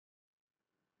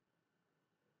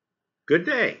Good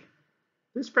day.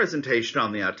 This presentation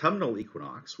on the autumnal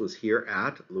equinox was here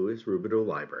at Louis Robidoux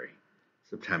Library,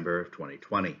 September of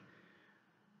 2020.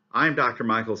 I'm Dr.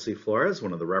 Michael C. Flores,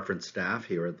 one of the reference staff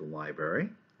here at the library,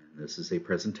 and this is a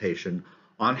presentation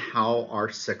on how our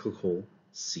cyclical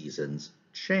seasons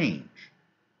change.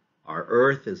 Our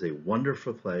Earth is a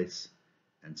wonderful place,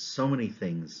 and so many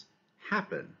things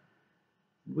happen.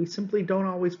 We simply don't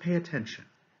always pay attention.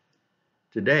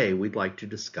 Today, we'd like to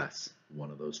discuss one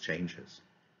of those changes.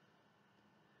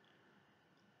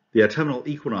 The autumnal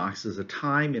equinox is a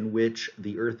time in which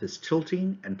the Earth is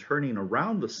tilting and turning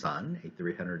around the Sun, a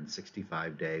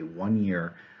 365-day,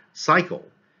 one-year cycle,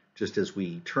 just as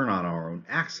we turn on our own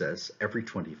axis every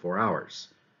 24 hours.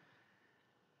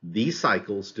 These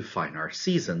cycles define our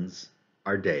seasons,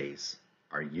 our days,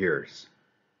 our years.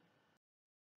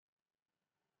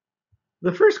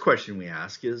 The first question we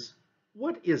ask is,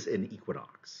 what is an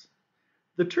equinox?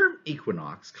 The term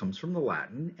equinox comes from the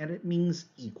Latin and it means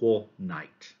equal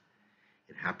night.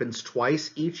 It happens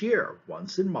twice each year,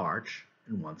 once in March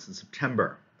and once in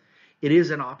September. It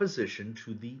is in opposition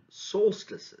to the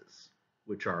solstices,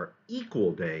 which are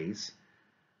equal days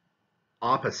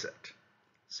opposite.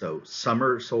 So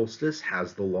summer solstice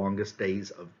has the longest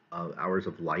days of hours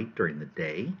of light during the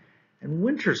day, and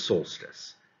winter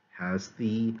solstice has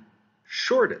the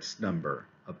shortest number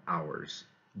of hours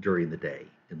during the day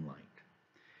in light.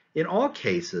 In all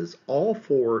cases, all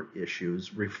four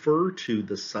issues refer to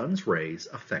the sun's rays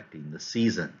affecting the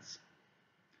seasons.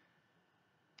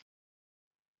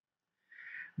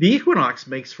 The equinox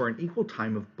makes for an equal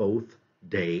time of both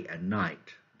day and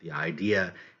night. The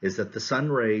idea is that the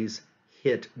sun rays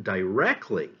hit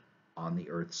directly on the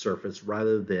Earth's surface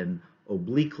rather than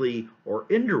obliquely or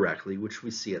indirectly, which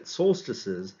we see at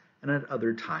solstices and at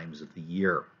other times of the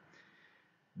year.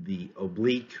 The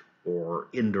oblique or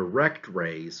indirect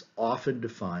rays often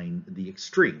define the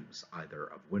extremes, either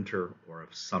of winter or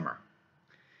of summer.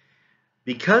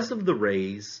 Because of the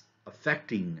rays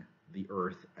affecting the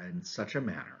Earth in such a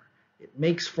manner, it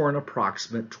makes for an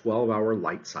approximate 12-hour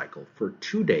light cycle for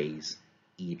 2 days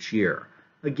each year.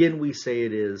 Again, we say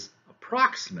it is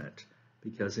approximate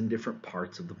because in different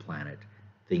parts of the planet,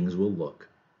 things will look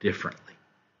differently.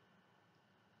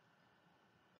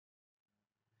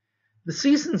 The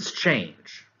seasons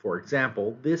change. For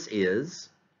example, this is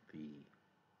the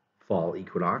fall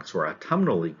equinox or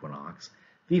autumnal equinox,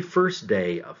 the first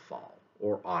day of fall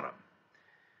or autumn.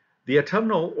 The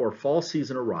autumnal or fall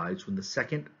season arrives when the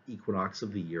second equinox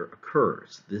of the year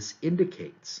occurs. This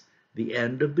indicates the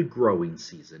end of the growing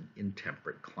season in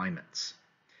temperate climates.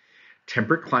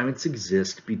 Temperate climates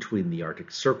exist between the Arctic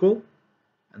Circle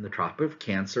and the Tropic of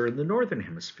Cancer in the northern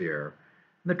hemisphere,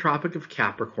 and the Tropic of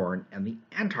Capricorn and the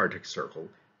Antarctic Circle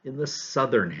in the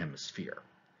southern hemisphere.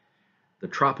 The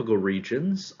tropical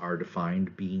regions are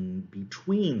defined being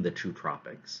between the two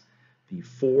tropics. The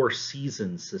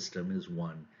four-season system is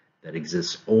one that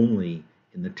exists only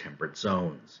in the temperate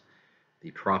zones. The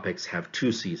tropics have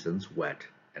 2 seasons, wet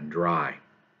and dry.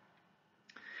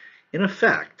 In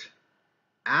effect,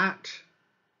 at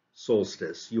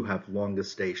solstice, you have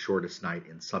longest day, shortest night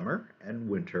in summer, and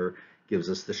winter gives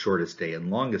us the shortest day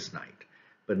and longest night.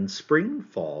 But in spring and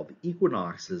fall, the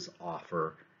equinoxes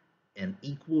offer an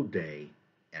equal day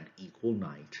and equal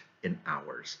night in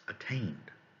hours attained.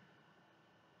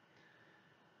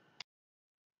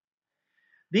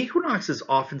 The equinox is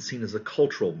often seen as a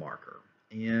cultural marker,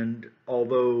 and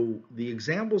although the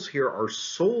examples here are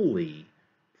solely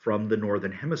from the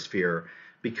northern hemisphere,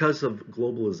 because of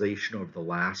globalization over the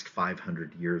last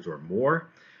 500 years or more,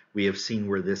 we have seen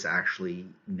where this actually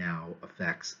now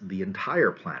affects the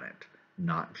entire planet,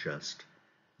 not just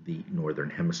the northern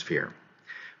hemisphere.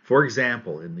 For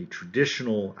example, in the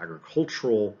traditional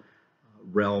agricultural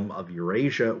realm of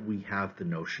Eurasia, we have the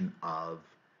notion of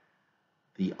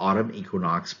the autumn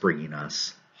equinox bringing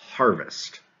us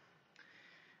harvest.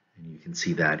 And you can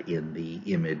see that in the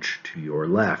image to your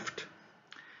left.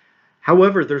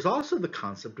 However, there's also the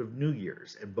concept of New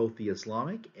Year's. In both the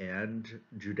Islamic and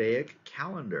Judaic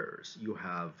calendars, you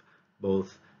have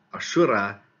both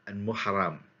Ashura and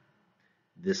Muharram,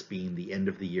 this being the end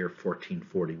of the year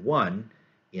 1441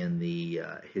 in the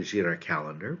Hijra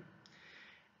calendar,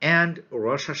 and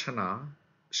Rosh Hashanah,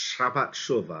 Shabbat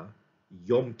Shuvah,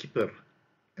 Yom Kippur,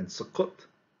 and Sukkot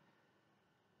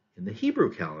in the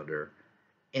Hebrew calendar,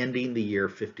 ending the year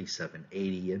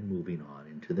 5780 and moving on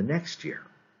into the next year.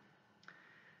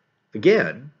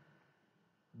 Again,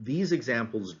 these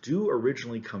examples do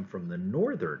originally come from the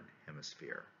northern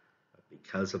hemisphere, but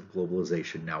because of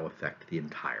globalization now affect the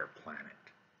entire planet.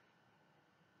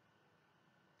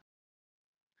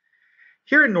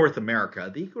 Here in North America,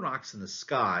 the equinox in the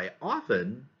sky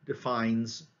often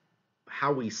defines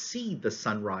how we see the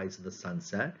sunrise and the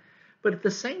sunset, but at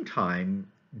the same time,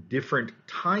 different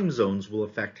time zones will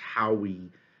affect how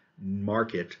we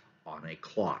mark it on a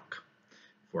clock.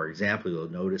 For example,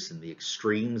 you'll notice in the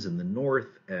extremes in the north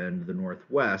and the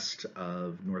northwest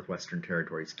of northwestern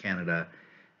territories, Canada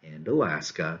and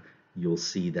Alaska, you'll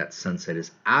see that sunset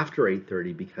is after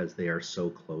 8:30 because they are so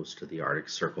close to the Arctic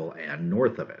Circle and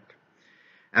north of it.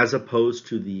 As opposed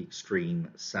to the extreme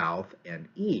south and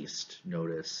east,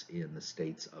 notice in the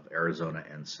states of Arizona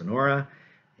and Sonora,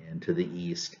 and to the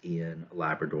east in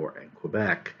Labrador and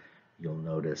Quebec, you'll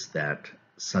notice that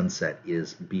sunset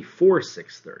is before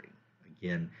 6:30.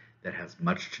 Again, that has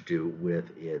much to do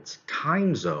with its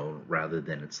time zone rather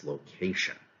than its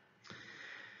location.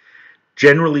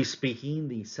 Generally speaking,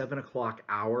 the 7 o'clock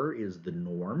hour is the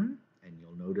norm, and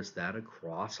you'll notice that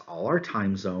across all our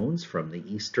time zones from the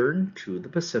Eastern to the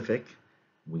Pacific,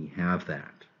 we have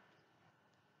that.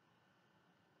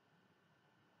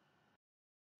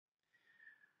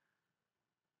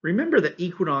 Remember that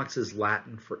equinox is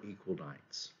Latin for equal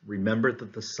nights. Remember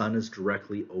that the sun is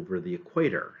directly over the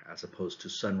equator, as opposed to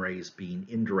sun rays being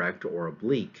indirect or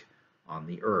oblique on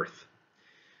the Earth.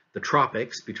 The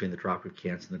tropics, between the Tropic of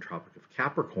Cancer and the Tropic of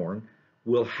Capricorn,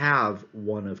 will have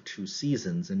one of two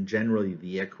seasons, and generally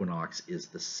the equinox is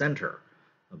the center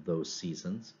of those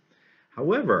seasons.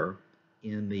 However,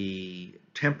 in the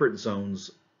temperate zones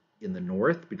in the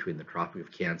north, between the Tropic of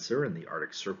Cancer and the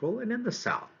Arctic Circle, and in the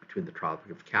south, between the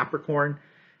Tropic of Capricorn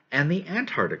and the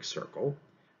Antarctic Circle,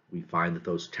 we find that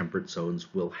those temperate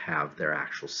zones will have their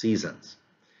actual seasons.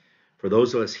 For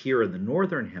those of us here in the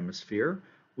northern hemisphere,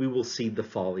 we will see the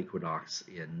fall equinox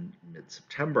in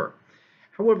mid-September.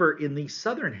 However, in the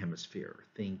southern hemisphere,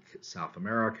 think South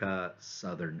America,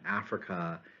 southern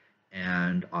Africa,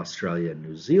 and Australia and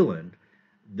New Zealand,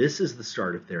 this is the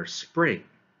start of their spring.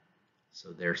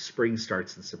 So their spring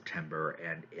starts in September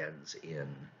and ends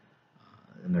and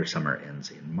their summer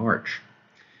ends in March.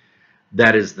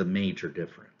 That is the major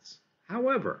difference.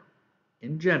 However,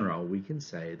 in general, we can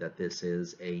say that this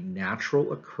is a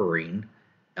natural occurring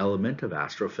element of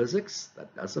astrophysics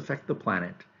that does affect the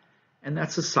planet, and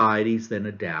that societies then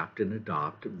adapt and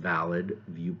adopt valid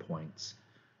viewpoints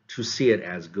to see it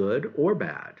as good or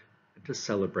bad, and to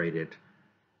celebrate it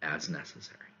as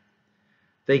necessary.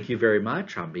 Thank you very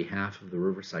much on behalf of the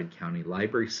Riverside County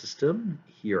Library System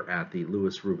here at the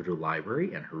Louis Robidoux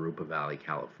Library in Jurupa Valley,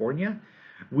 California.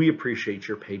 We appreciate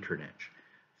your patronage.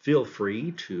 Feel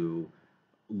free to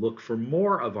look for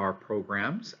more of our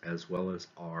programs as well as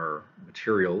our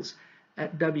materials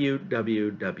at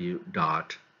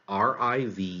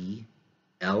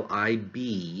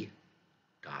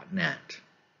www.rivlib.net.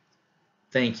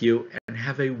 Thank you and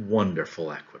have a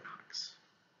wonderful equinox.